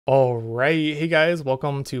Alright, hey guys,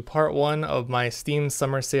 welcome to part 1 of my Steam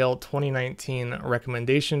Summer Sale 2019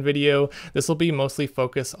 recommendation video. This will be mostly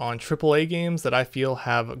focused on AAA games that I feel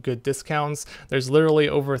have good discounts. There's literally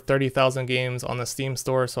over 30,000 games on the Steam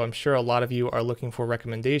store, so I'm sure a lot of you are looking for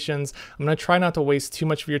recommendations. I'm going to try not to waste too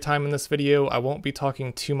much of your time in this video. I won't be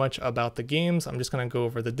talking too much about the games. I'm just going to go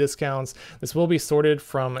over the discounts. This will be sorted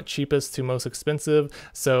from cheapest to most expensive,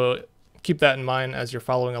 so keep that in mind as you're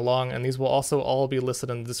following along, and these will also all be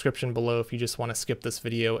listed in the description below if you just want to skip this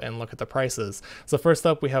video and look at the prices. So first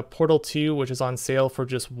up, we have Portal 2, which is on sale for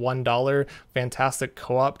just $1, fantastic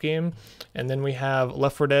co-op game. And then we have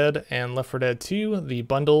Left 4 Dead and Left 4 Dead 2, the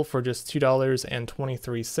bundle for just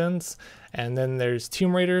 $2.23. And then there's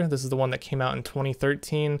Tomb Raider. This is the one that came out in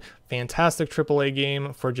 2013. Fantastic AAA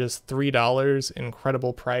game for just $3.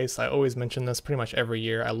 Incredible price. I always mention this pretty much every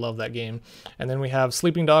year. I love that game. And then we have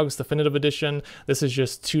Sleeping Dogs Definitive Edition. This is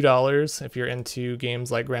just $2. If you're into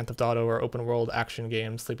games like Grand Theft Auto or open world action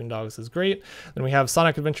games, Sleeping Dogs is great. Then we have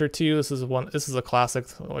Sonic Adventure 2. This is a classic,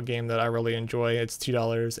 a game that I really enjoy. It's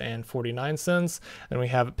 $2.49. Then we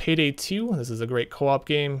have Payday 2. This is a great co-op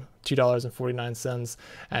game. $2.49.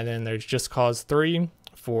 And then there's Just Cause 3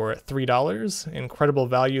 for $3. Incredible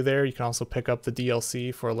value there. You can also pick up the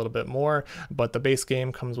DLC for a little bit more, but the base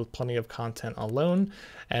game comes with plenty of content alone.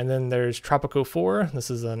 And then there's Tropico 4.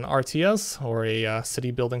 This is an RTS or a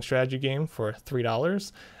city building strategy game for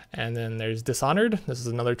 $3. And then there's Dishonored. This is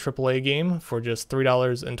another AAA game for just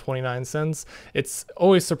 $3.29. It's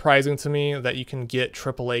always surprising to me that you can get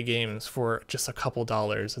AAA games for just a couple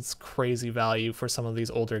dollars. It's crazy value for some of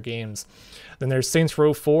these older games. Then there's Saints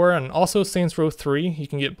Row 4 and also Saints Row 3. You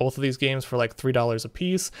can get both of these games for like $3 a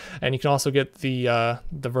piece. And you can also get the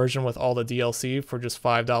version with all the DLC for just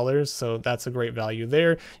 $5. So that's a great value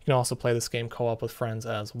there. You can also play this game co-op with friends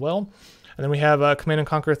as well. And then we have Command &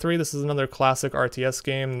 Conquer 3. This is another classic RTS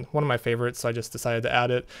game, one of my favorites, so I just decided to add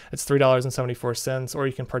it. It's $3.74, or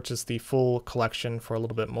you can purchase the full collection for a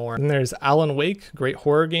little bit more. And there's Alan Wake, great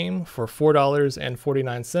horror game, for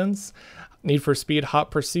 $4.49. Need for Speed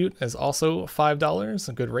Hot Pursuit is also $5,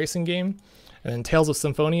 a good racing game. And then Tales of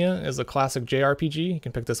Symphonia is a classic JRPG. You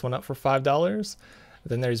can pick this one up for $5.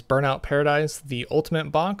 Then there's Burnout Paradise, the Ultimate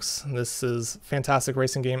Box. This is a fantastic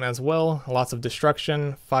racing game as well. Lots of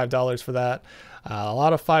destruction, $5 for that. A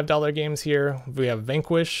lot of $5 games here. We have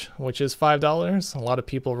Vanquish, which is $5. A lot of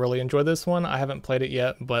people really enjoy this one. I haven't played it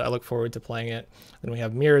yet, but I look forward to playing it. Then we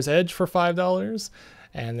have Mirror's Edge for $5.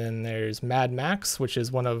 And then there's Mad Max, which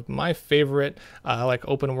is one of my favorite like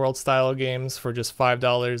open world style games for just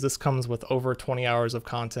 $5. This comes with over 20 hours of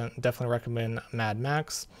content. Definitely recommend Mad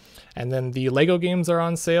Max. And then the Lego games are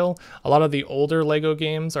on sale. A lot of the older Lego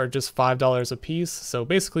games are just $5 a piece. So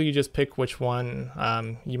basically you just pick which one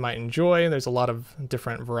you might enjoy. There's a lot of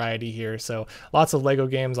different variety here. So lots of Lego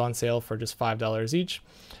games on sale for just $5 each.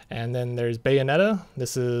 And then there's Bayonetta.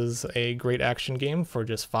 This is a great action game for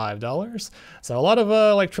just $5. So a lot of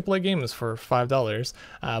like AAA games for $5.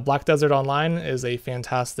 Black Desert Online is a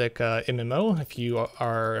fantastic MMO. If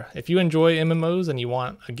you enjoy MMOs and you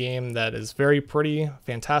want a game that is very pretty,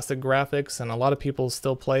 fantastic graphics, and a lot of people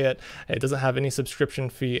still play it. It doesn't have any subscription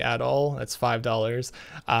fee at all. It's $5.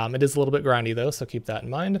 It is a little bit grindy though, so keep that in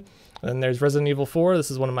mind. Then there's Resident Evil 4. This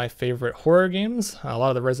is one of my favorite horror games. A lot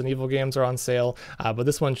of the Resident Evil games are on sale, but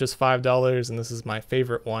this one's just $5, and this is my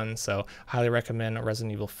favorite one, so highly recommend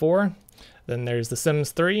Resident Evil 4. Then there's The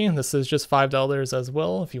Sims 3. This is just $5 as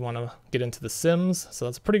well if you want to get into The Sims, so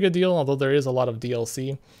that's a pretty good deal, although there is a lot of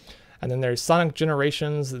DLC. And then there's Sonic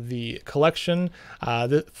Generations, the collection.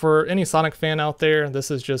 For any Sonic fan out there, this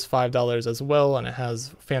is just $5 as well, and it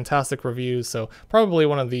has fantastic reviews, so probably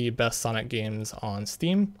one of the best Sonic games on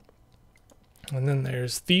Steam. And then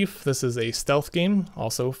there's Thief. This is a stealth game,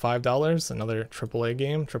 also $5, another AAA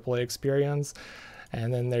game, AAA experience.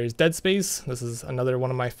 And then there's Dead Space. This is another one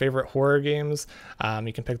of my favorite horror games.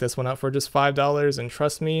 You can pick this one up for just $5, and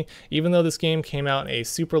trust me, even though this game came out a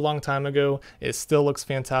super long time ago, it still looks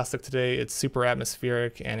fantastic today. It's super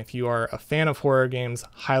atmospheric, and if you are a fan of horror games,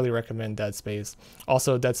 highly recommend Dead Space.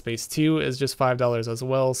 Also, Dead Space 2 is just $5 as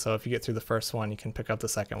well, so if you get through the first one, you can pick up the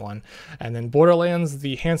second one. And then Borderlands,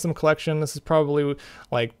 the Handsome Collection. This is probably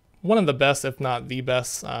like one of the best, if not the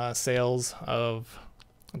best, sales of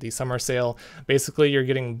the summer sale. Basically, you're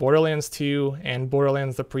getting Borderlands 2 and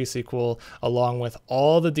Borderlands the pre-sequel along with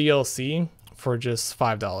all the DLC for just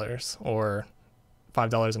 $5 or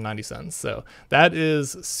 $5.90. So that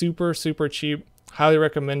is super, super cheap. Highly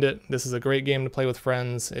recommend it. This is a great game to play with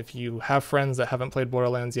friends. If you have friends that haven't played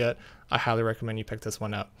Borderlands yet, I highly recommend you pick this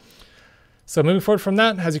one up. So moving forward from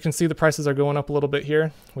that, as you can see, the prices are going up a little bit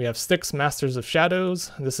here. We have Styx, Masters of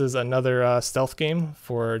Shadows. This is another stealth game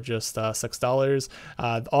for just $6.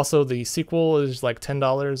 Also, the sequel is like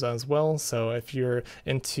 $10 as well. So if you're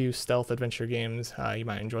into stealth adventure games, you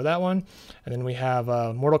might enjoy that one. And then we have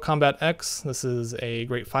Mortal Kombat X. This is a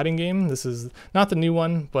great fighting game. This is not the new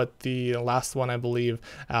one, but the last one, I believe.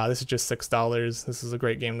 This is just $6. This is a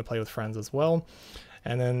great game to play with friends as well.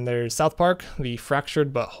 And then there's South Park, The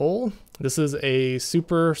Fractured But Whole. This is a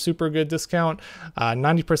super good discount,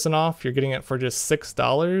 90% off. You're getting it for just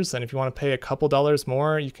 $6. And if you want to pay a couple dollars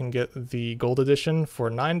more, you can get the gold edition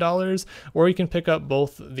for $9, or you can pick up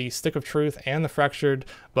both the Stick of Truth and the Fractured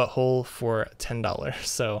But Whole for $10.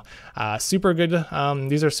 So super good.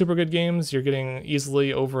 These are super good games. You're getting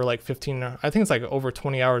easily over like 15, I think it's like over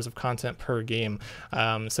 20 hours of content per game.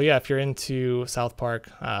 So yeah, if you're into South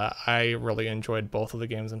Park, I really enjoyed both of the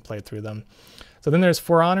games and played through them. So then there's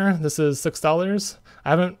For Honor. This is $6. I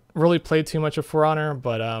haven't really played too much of For Honor,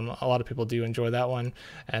 but a lot of people do enjoy that one.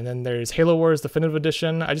 And then there's Halo Wars Definitive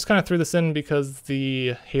Edition. I just kind of threw this in because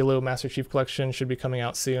the Halo Master Chief Collection should be coming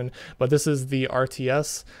out soon, but this is the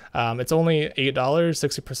RTS. It's only $8,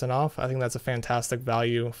 60% off. I think that's a fantastic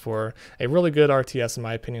value for a really good RTS, in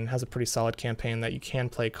my opinion. It has a pretty solid campaign that you can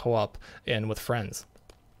play co-op in with friends.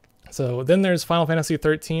 So then there's Final Fantasy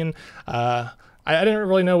 13. I didn't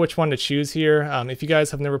really know which one to choose here. If you guys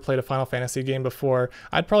have never played a Final Fantasy game before,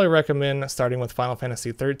 I'd probably recommend starting with Final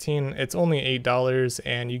Fantasy 13. It's only $8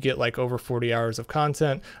 and you get like over 40 hours of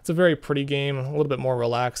content. It's a very pretty game, a little bit more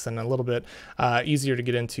relaxed and a little bit easier to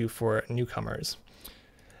get into for newcomers.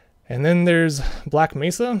 And then there's Black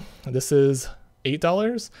Mesa. This is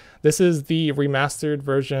 $8. This is the remastered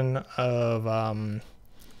version of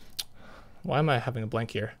why am I having a blank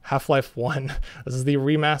here? Half-Life 1. This is the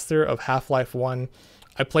remaster of Half-Life 1.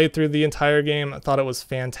 I played through the entire game. I thought it was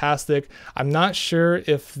fantastic. I'm not sure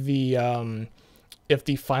if the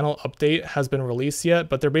final update has been released yet,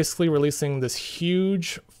 but they're basically releasing this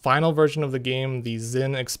huge final version of the game, the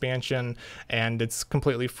Zen expansion, and it's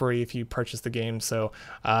completely free if you purchase the game. So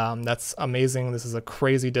that's amazing. This is a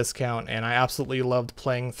crazy discount, and I absolutely loved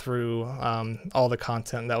playing through all the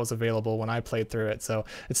content that was available when I played through it. So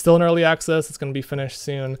it's still in early access. It's going to be finished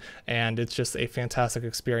soon, and it's just a fantastic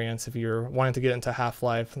experience. If you're wanting to get into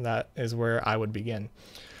Half-Life, that is where I would begin.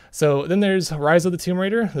 So then there's Rise of the Tomb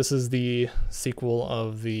Raider. This is the sequel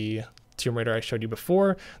of the Tomb Raider I showed you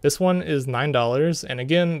before. This one is $9. And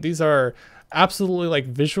again, these are absolutely, like,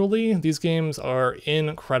 visually, these games are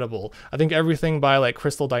incredible. I think everything by like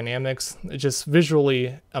Crystal Dynamics, just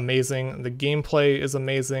visually amazing. The gameplay is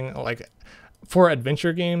amazing. Like for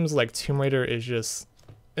adventure games, like Tomb Raider is just,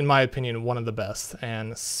 in my opinion, one of the best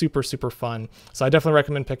and super fun. So I definitely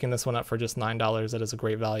recommend picking this one up for just $9. That is a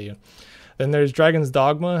great value. Then there's Dragon's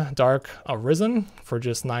Dogma Dark Arisen for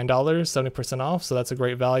just $9, 70% off. So that's a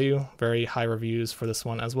great value. Very high reviews for this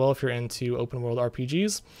one as well if you're into open world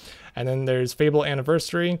RPGs. And then there's Fable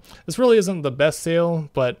Anniversary. This really isn't the best sale,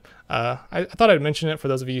 but I thought I'd mention it for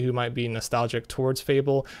those of you who might be nostalgic towards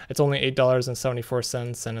Fable. It's only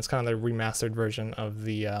 $8.74, and it's kind of the remastered version of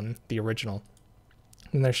the original.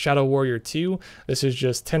 And there's Shadow Warrior 2. This is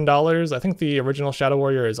just $10. I think the original Shadow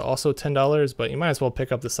Warrior is also $10, but you might as well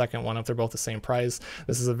pick up the second one if they're both the same price.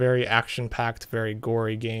 This is a very action-packed, very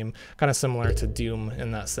gory game, kind of similar to Doom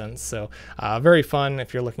in that sense. So very fun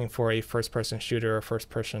if you're looking for a first-person shooter or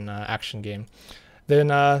first-person action game.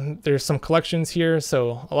 Then there's some collections here.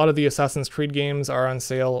 So a lot of the Assassin's Creed games are on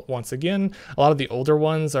sale once again. A lot of the older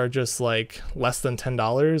ones are just like less than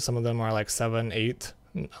 $10. Some of them are like $7, $8,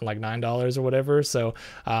 like $9 or whatever. So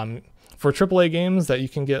for AAA games that you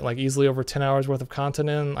can get like easily over 10 hours worth of content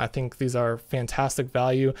in, I think these are fantastic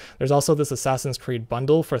value. There's also this Assassin's Creed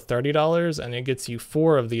bundle for $30, and it gets you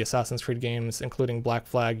 4 of the Assassin's Creed games, including Black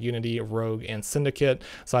Flag, Unity, Rogue, and Syndicate.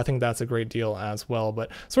 So I think that's a great deal as well,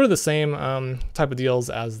 but sort of the same type of deals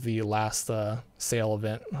as the last sale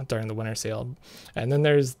event during the winter sale. And then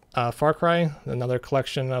there's Far Cry, another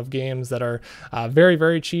collection of games that are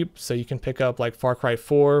very cheap. So you can pick up like Far Cry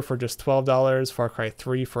 4 for just $12, Far Cry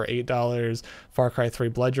 3 for $8, Far Cry 3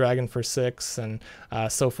 Blood Dragon for $6,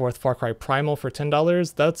 and so forth. Far Cry Primal for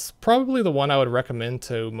 $10. That's probably the one I would recommend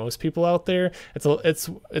to most people out there.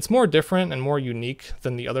 It's more different and more unique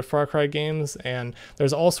than the other Far Cry games, and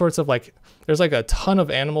there's all sorts of there's like a ton of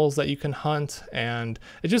animals that you can hunt, and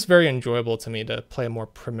it's just very enjoyable to me to play a more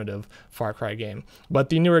primitive Far Cry game. But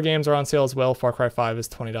the newer games are on sale as well. Far Cry 5 is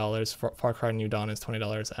 $20, Far Cry New Dawn is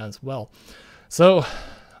 $20 as well. So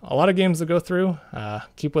a lot of games to go through.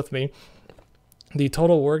 Keep with me. The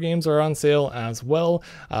Total War games are on sale as well.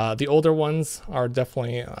 The older ones are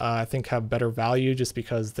definitely, I think, have better value just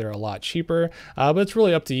because they're a lot cheaper. But it's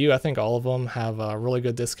really up to you. I think all of them have really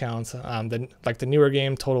good discounts. Like the newer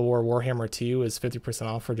game, Total War Warhammer 2, is 50%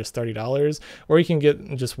 off for just $30, or you can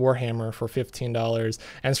get just Warhammer for $15.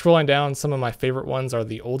 And scrolling down, some of my favorite ones are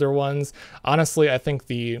the older ones. Honestly, I think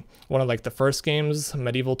one of like the first games,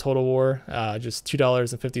 Medieval Total War, just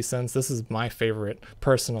 $2.50. This is my favorite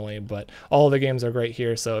personally, but all of the games are great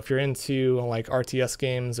here. So if you're into like RTS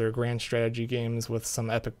games or grand strategy games with some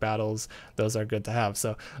epic battles, those are good to have.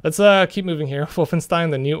 So let's keep moving here.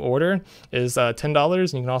 Wolfenstein The New Order is $10,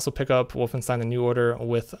 and you can also pick up Wolfenstein The New Order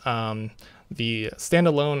with the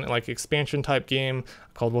standalone like expansion type game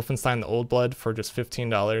called Wolfenstein The Old Blood for just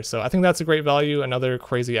 $15. So I think that's a great value. Another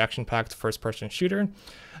crazy action-packed first-person shooter.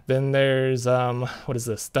 Then there's, what is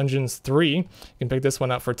this? Dungeons 3. You can pick this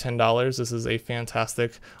one up for $10. This is a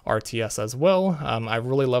fantastic RTS as well. I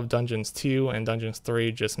really love Dungeons 2, and Dungeons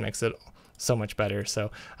 3 just makes it so much better. So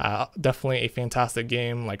definitely a fantastic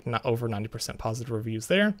game, like not over 90% positive reviews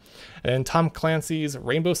there. And Tom Clancy's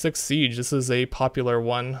Rainbow Six Siege. This is a popular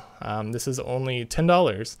one. This is only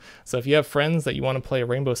 $10. So if you have friends that you want to play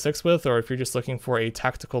Rainbow Six with, or if you're just looking for a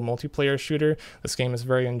tactical multiplayer shooter, this game is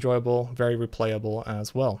very enjoyable, very replayable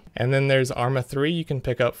as well. And then there's Arma 3 you can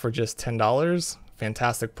pick up for just $10.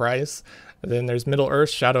 Fantastic price. Then there's Middle-earth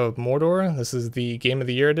Shadow of Mordor. This is the Game of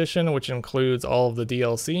the Year edition, which includes all of the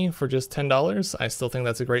DLC for just $10. I still think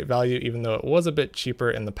that's a great value, even though it was a bit cheaper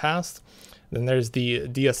in the past. Then there's the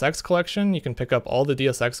DSX collection. You can pick up all the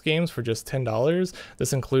DSX games for just $10.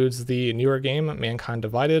 This includes the newer game, Mankind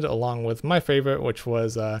Divided, along with my favorite, which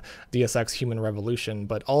was DSX Human Revolution.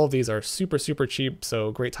 But all of these are super, super cheap,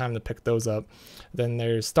 so great time to pick those up. Then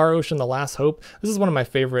there's Star Ocean The Last Hope. This is one of my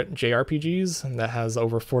favorite JRPGs that has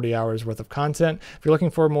over 40 hours worth of content. If you're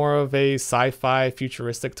looking for more of a sci-fi,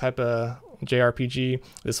 futuristic type of JRPG,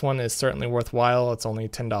 this one is certainly worthwhile. It's only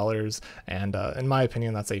 $10, and in my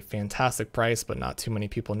opinion, that's a fantastic price, but not too many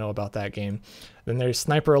people know about that game. Then there's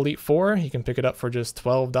Sniper Elite 4. You can pick it up for just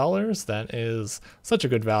 $12. That is such a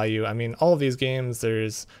good value. I mean, all of these games, they're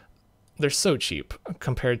so cheap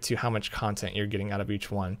compared to how much content you're getting out of each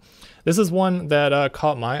one. This is one that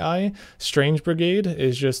caught my eye. Strange Brigade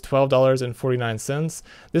is just $12.49.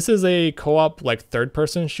 This is a co-op like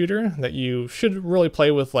third-person shooter that you should really play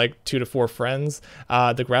with like 2 to 4 friends.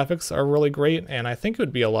 The graphics are really great, and I think it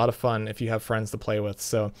would be a lot of fun if you have friends to play with.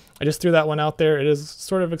 So I just threw that one out there. It is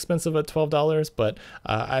sort of expensive at $12, but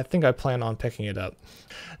I think I plan on picking it up.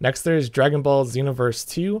 Next, there's Dragon Ball Xenoverse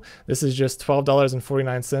 2. This is just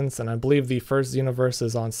 $12.49, and I believe the first Xenoverse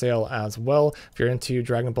is on sale as well. If you're into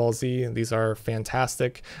Dragon Ball Z, these are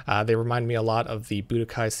fantastic. They remind me a lot of the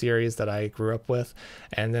Budokai series that I grew up with.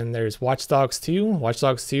 And then there's Watch Dogs 2. Watch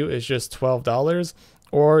Dogs 2 is just $12.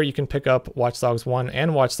 Or you can pick up Watch Dogs 1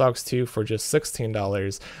 and Watch Dogs 2 for just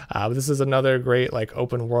 $16. But this is another great like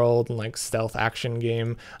open world and like stealth action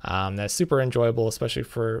game that's super enjoyable, especially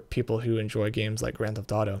for people who enjoy games like Grand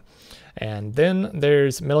Theft Auto. And then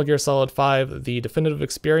there's Metal Gear Solid 5, The Definitive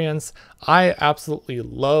Experience. I absolutely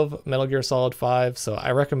love Metal Gear Solid 5, so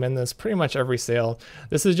I recommend this pretty much every sale.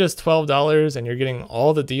 This is just $12, and you're getting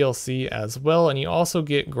all the DLC as well, and you also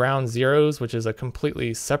get Ground Zeroes, which is a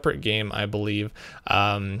completely separate game, I believe,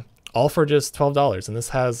 all for just $12. And this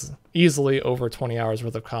has easily over 20 hours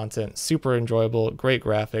worth of content, super enjoyable, great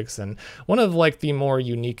graphics, and one of like the more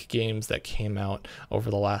unique games that came out over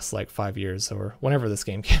the last like 5 years or whenever this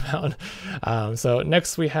game came out. So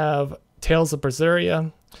next we have Tales of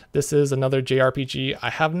Berseria. This is another JRPG. I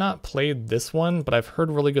have not played this one, but I've heard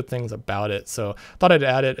really good things about it, so thought I'd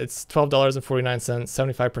add it. It's $12.49,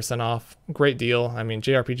 75% off. Great deal. I mean,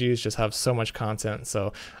 JRPGs just have so much content,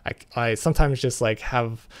 so I sometimes just like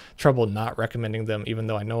have trouble not recommending them, even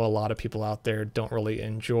though I know a lot of people out there don't really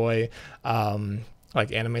enjoy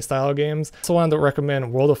like anime style games. So I wanted to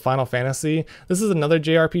recommend World of Final Fantasy. This is another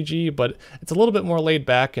JRPG, but it's a little bit more laid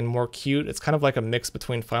back and more cute. It's kind of like a mix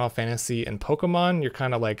between Final Fantasy and Pokemon. You're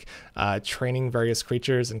kind of like training various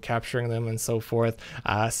creatures and capturing them and so forth.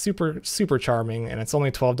 Super charming, and it's only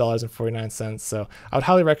 $12.49. So I would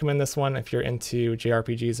highly recommend this one if you're into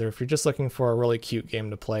JRPGs or if you're just looking for a really cute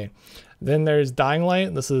game to play. Then there's Dying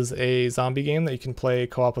Light. This is a zombie game that you can play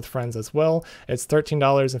co-op with friends as well. It's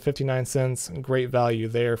 $13.59. Great value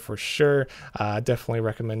there for sure. Definitely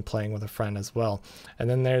recommend playing with a friend as well. And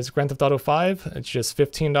then there's Grand Theft Auto 5. It's just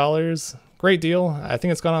 $15. great deal. I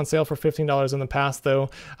think it's gone on sale for $15 in the past though.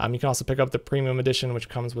 You can also pick up the premium edition, which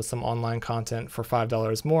comes with some online content for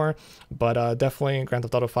 $5 more, but definitely Grand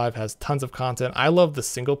Theft Auto 5 has tons of content. I love the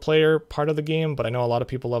single player part of the game, but I know a lot of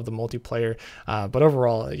people love the multiplayer, but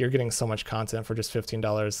overall you're getting so much content for just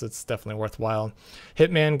 $15. It's definitely worthwhile.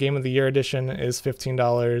 Hitman Game of the Year edition is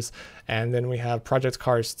 $15, and then we have Project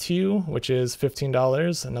Cars 2, which is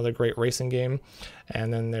 $15, another great racing game.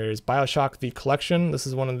 And then there's BioShock the Collection. This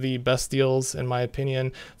is one of the best deals in my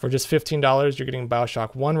opinion. For just $15, you're getting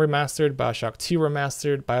BioShock 1 remastered, BioShock 2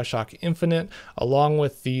 remastered, BioShock Infinite, along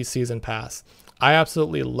with the season pass. I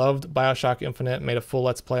absolutely loved BioShock Infinite, made a full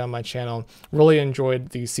Let's Play on my channel, really enjoyed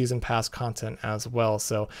the season pass content as well,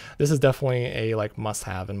 so this is definitely a like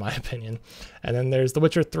must-have in my opinion. And then there's The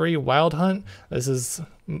Witcher 3 Wild Hunt. This is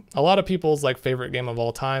a lot of people's like favorite game of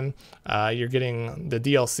all time. You're getting the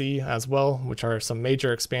DLC as well, which are some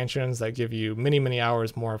major expansions that give you many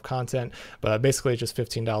hours more of content, but basically it's just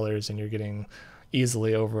 $15 and you're getting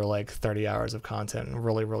easily over like 30 hours of content, and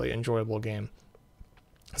really enjoyable game.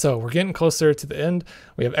 So we're getting closer to the end.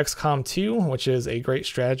 We have XCOM 2, which is a great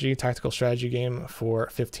tactical strategy game for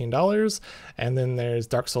 $15. And then there's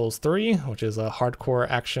Dark Souls 3, which is a hardcore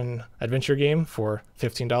action adventure game for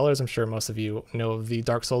 $15. I'm sure most of you know of the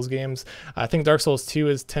Dark Souls games. I think Dark Souls 2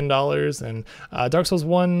 is $10, and Dark Souls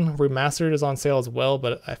 1 Remastered is on sale as well,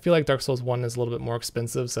 but I feel like Dark Souls 1 is a little bit more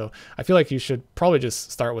expensive, so I feel like you should probably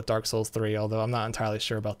just start with Dark Souls 3, although I'm not entirely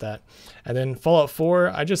sure about that. And then Fallout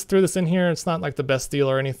 4, I just threw this in here. It's not like the best deal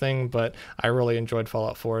or anything, but I really enjoyed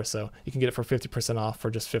Fallout 4, so you can get it for 50% off for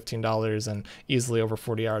just $15 and easily over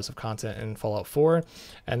 40 hours of content in Fallout 4.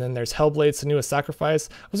 And then there's Hellblade: Senua's Sacrifice.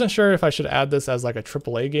 I wasn't sure if I should add this as like a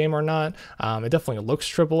AAA game or not. It definitely looks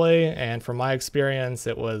AAA, and from my experience,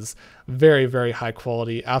 it was very high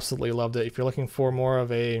quality. Absolutely loved it. If you're looking for more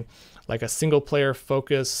of a single player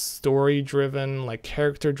focused, story driven, like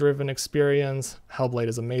character driven experience, Hellblade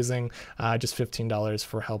is amazing. Just $15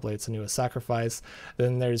 for Hellblade: Senua's Sacrifice.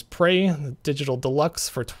 Then there's Prey, the digital deluxe,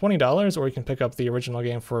 for $20, or you can pick up the original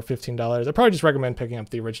game for $15. I probably just recommend picking up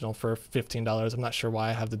the original for $15. I'm not sure why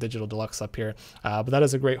I have the digital deluxe up here, but that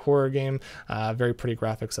is a great horror game. Very pretty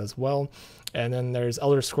graphics as well. And then there's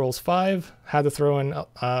Elder Scrolls 5. Had to throw in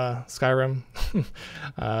Skyrim.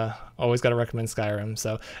 Always got to recommend Skyrim.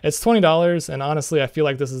 So it's $20, and honestly, I feel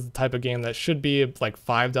like this is the type of game that should be like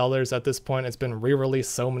 $5 at this point. It's been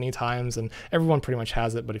re-released so many times, and everyone pretty much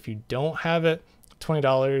has it. But if you don't have it,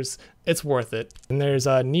 $20, it's worth it. And there's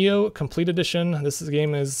Neo Complete Edition. This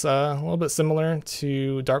game is a little bit similar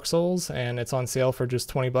to Dark Souls, and it's on sale for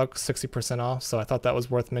just $20, 60% off. So I thought that was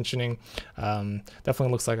worth mentioning. Definitely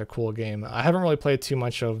looks like a cool game. I haven't really played too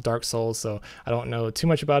much of Dark Souls, so I don't know too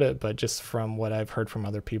much about it, but just from what I've heard from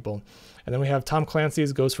other people. And then we have Tom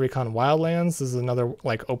Clancy's Ghost Recon Wildlands. This is another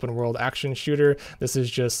like open world action shooter. This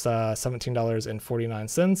is just $17.49,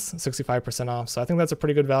 65% off. So I think that's a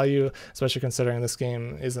pretty good value, especially considering this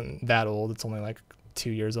game isn't that old. It's only like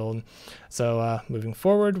 2 years old. So moving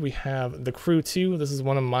forward, we have The Crew 2. This is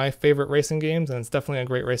one of my favorite racing games, and it's definitely a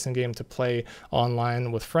great racing game to play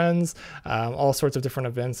online with friends. All sorts of different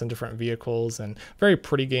events and different vehicles, and very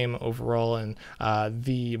pretty game overall. And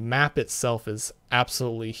the map itself is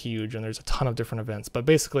absolutely huge, and there's a ton of different events, but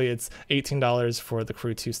basically it's $18 for the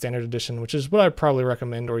Crew 2 Standard Edition, which is what I'd probably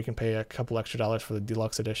recommend, or you can pay a couple extra dollars for the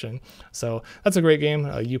Deluxe Edition. So that's a great game,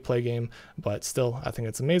 a Uplay game, but still I think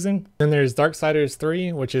it's amazing. Then there's Darksiders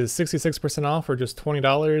 3, which is 66% off for just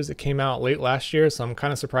 $20. It came out late last year, so I'm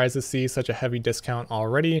kind of surprised to see such a heavy discount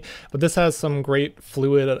already, but this has some great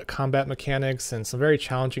fluid combat mechanics and some very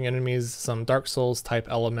challenging enemies, some Dark Souls type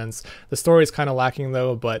elements. The story is kind of lacking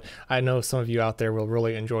though, but I know some of you out there will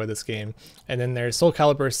really enjoy this game. And then there's Soul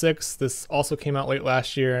Calibur 6. This also came out late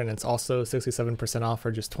last year, and it's also 67% off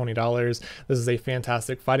for just $20. This is a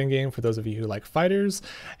fantastic fighting game for those of you who like fighters.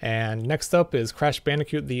 And next up is Crash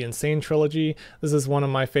Bandicoot: The Insane Trilogy. This is one of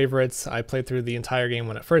my favorites. I played through the entire game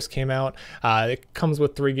when it first came out. It comes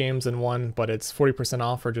with 3 games in one, but it's 40%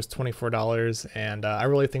 off for just $24, and I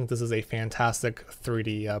really think this is a fantastic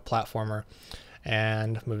 3D platformer.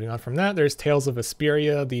 And moving on from that, there's Tales of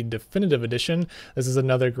Vesperia, the Definitive Edition. This is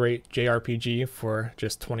another great JRPG for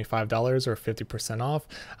just $25 or 50% off.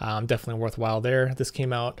 Definitely worthwhile there. This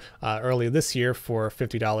came out early this year for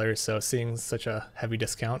 $50, so seeing such a heavy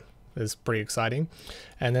discount, is pretty exciting.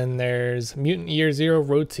 And then there's Mutant Year Zero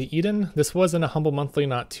Road to Eden. This was in a Humble Monthly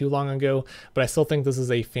not too long ago, but I still think this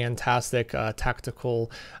is a fantastic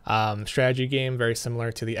tactical strategy game, very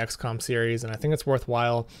similar to the XCOM series, and I think it's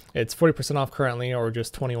worthwhile. It's 40% off currently, or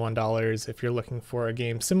just $21. If you're looking for a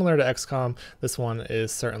game similar to XCOM, this one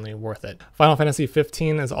is certainly worth it. Final Fantasy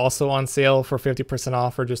 15 is also on sale for 50%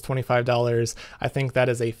 off, or just $25. I think that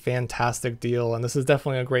is a fantastic deal, and this is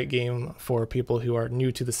definitely a great game for people who are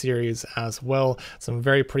new to the series as well. Some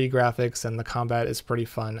very pretty graphics, and the combat is pretty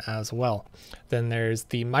fun as well. Then there's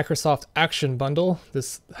the Microsoft Action Bundle.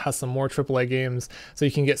 This has some more AAA games. So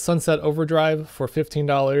you can get Sunset Overdrive for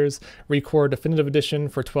 $15, ReCore Definitive Edition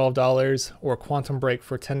for $12, or Quantum Break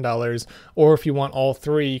for $10. Or if you want all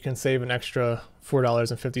three, you can save an extra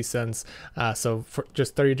 $4.50. So for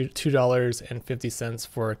just $32.50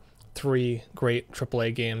 for 3 great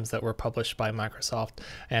AAA games that were published by Microsoft,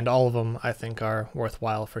 and all of them I think are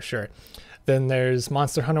worthwhile for sure. Then there's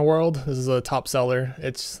Monster Hunter World. This is a top seller.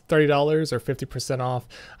 It's $30 or 50% off,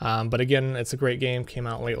 but again, it's a great game. Came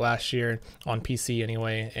out late last year on PC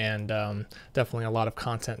anyway, and definitely a lot of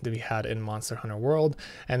content to be had in Monster Hunter World.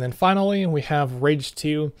 And then finally, we have Rage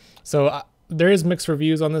 2. So there is mixed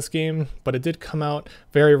reviews on this game, but it did come out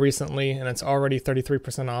very recently, and it's already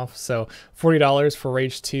 33% off, so $40 for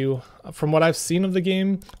Rage 2. From what I've seen of the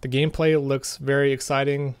game, the gameplay looks very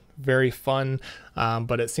exciting, very fun,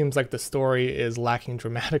 but it seems like the story is lacking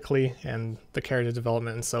dramatically, and the character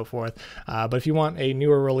development and so forth. But if you want a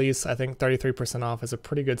newer release, I think 33% off is a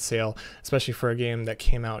pretty good sale, especially for a game that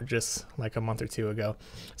came out just like a month or two ago.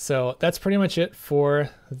 So that's pretty much it for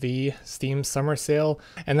the Steam Summer Sale,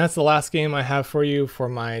 and that's the last game I have for you for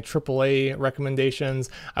my AAA recommendations.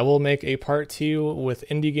 I will make a part 2 with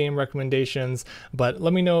indie game recommendations, but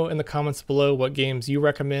let me know in the comments below what games you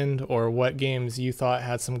recommend, or what games you thought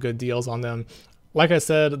had some good deals on them. Like I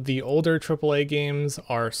said, the older AAA games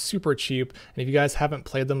are super cheap, and if you guys haven't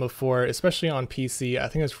played them before, especially on PC, I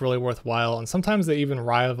think it's really worthwhile, and sometimes they even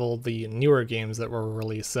rival the newer games that were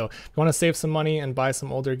released. So if you want to save some money and buy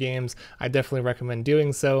some older games, I definitely recommend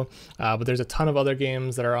doing so, but there's a ton of other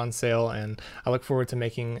games that are on sale, and I look forward to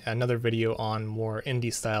making another video on more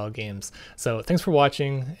indie style games. So thanks for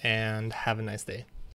watching, and have a nice day.